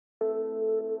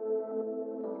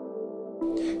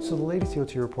So the latest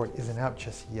COT report isn't out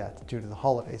just yet due to the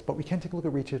holidays, but we can take a look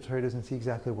at retail traders and see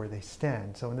exactly where they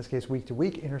stand. So in this case, week to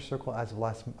week, inner circle as of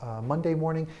last Monday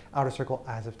morning, outer circle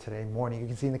as of today morning. You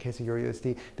can see in the case of Euro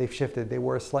USD, they've shifted. They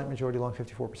were a slight majority long,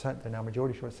 54%. They're now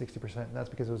majority short, 60%. And that's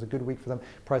because it was a good week for them.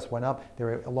 Price went up.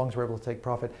 Longs were able to take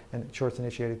profit, and shorts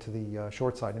initiated to the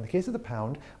short side. In the case of the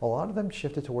pound, a lot of them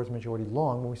shifted towards majority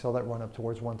long when we saw that run up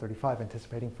towards 135,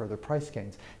 anticipating further price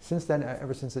gains. Since then,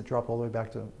 ever since it dropped all the way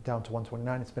back down to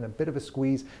 129, it's been a bit of a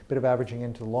squeeze, bit of averaging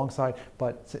into the long side,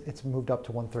 but it's moved up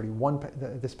to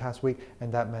 131 this past week,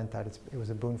 and that meant that it was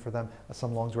a boon for them.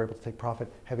 Some longs were able to take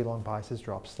profit. Heavy long biases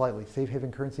dropped slightly. Safe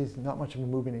haven currencies, not much of a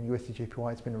movement in USD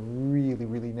JPY. It's been a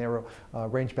really narrow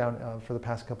range bound for the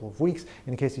past couple of weeks.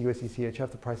 In the case of USD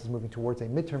CHF, the price is moving towards a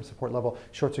midterm support level.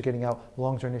 Shorts are getting out,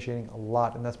 longs are initiating a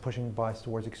lot, and that's pushing bias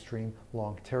towards extreme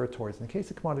long territories. In the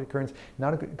case of commodity currencies,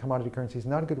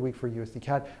 not a good week for USD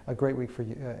CAD, a great week for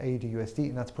AUD USD,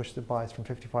 and that's pushed the bias from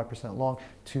 55% long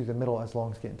to the middle as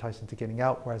longs get enticed into getting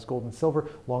out. Whereas gold and silver,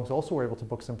 longs also were able to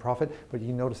book some profit, but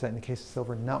you notice that in the case of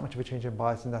silver, not much of a change in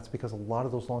bias, and that's because a lot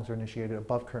of those longs are initiated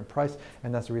above current price,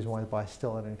 and that's the reason why the bias is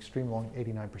still at an extreme long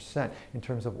 89%. In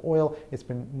terms of oil, it's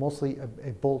been mostly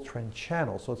a bull trend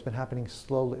channel, so it's been happening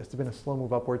slowly. It's been a slow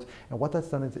move upwards, and what that's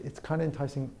done is it's kind of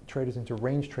enticing traders into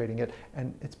range trading it,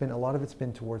 and a lot of it's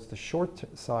been towards the short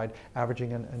side,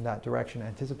 averaging in that direction,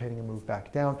 anticipating a move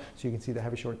back down. So you can see the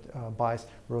heavy short bias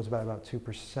rose by about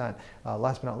 2%.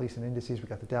 Last but not least, in indices, we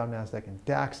got the Dow, NASDAQ, and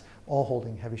DAX all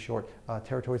holding heavy short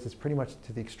territories. It's pretty much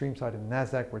to the extreme side of the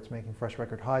NASDAQ, where it's making fresh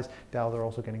record highs. Dow, they're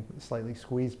also getting slightly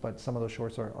squeezed, but some of those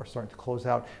shorts are starting to close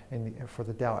out for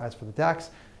the Dow. As for the DAX,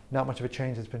 not much of a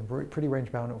change. It's been pretty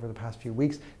range bound over the past few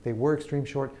weeks. They were extreme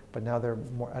short, but now they're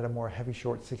at a more heavy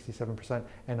short, 67%,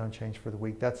 and unchanged for the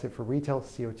week. That's it for retail.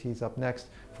 COT's up next.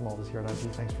 From all this here at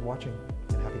IG, thanks for watching,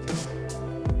 and happy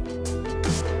trading.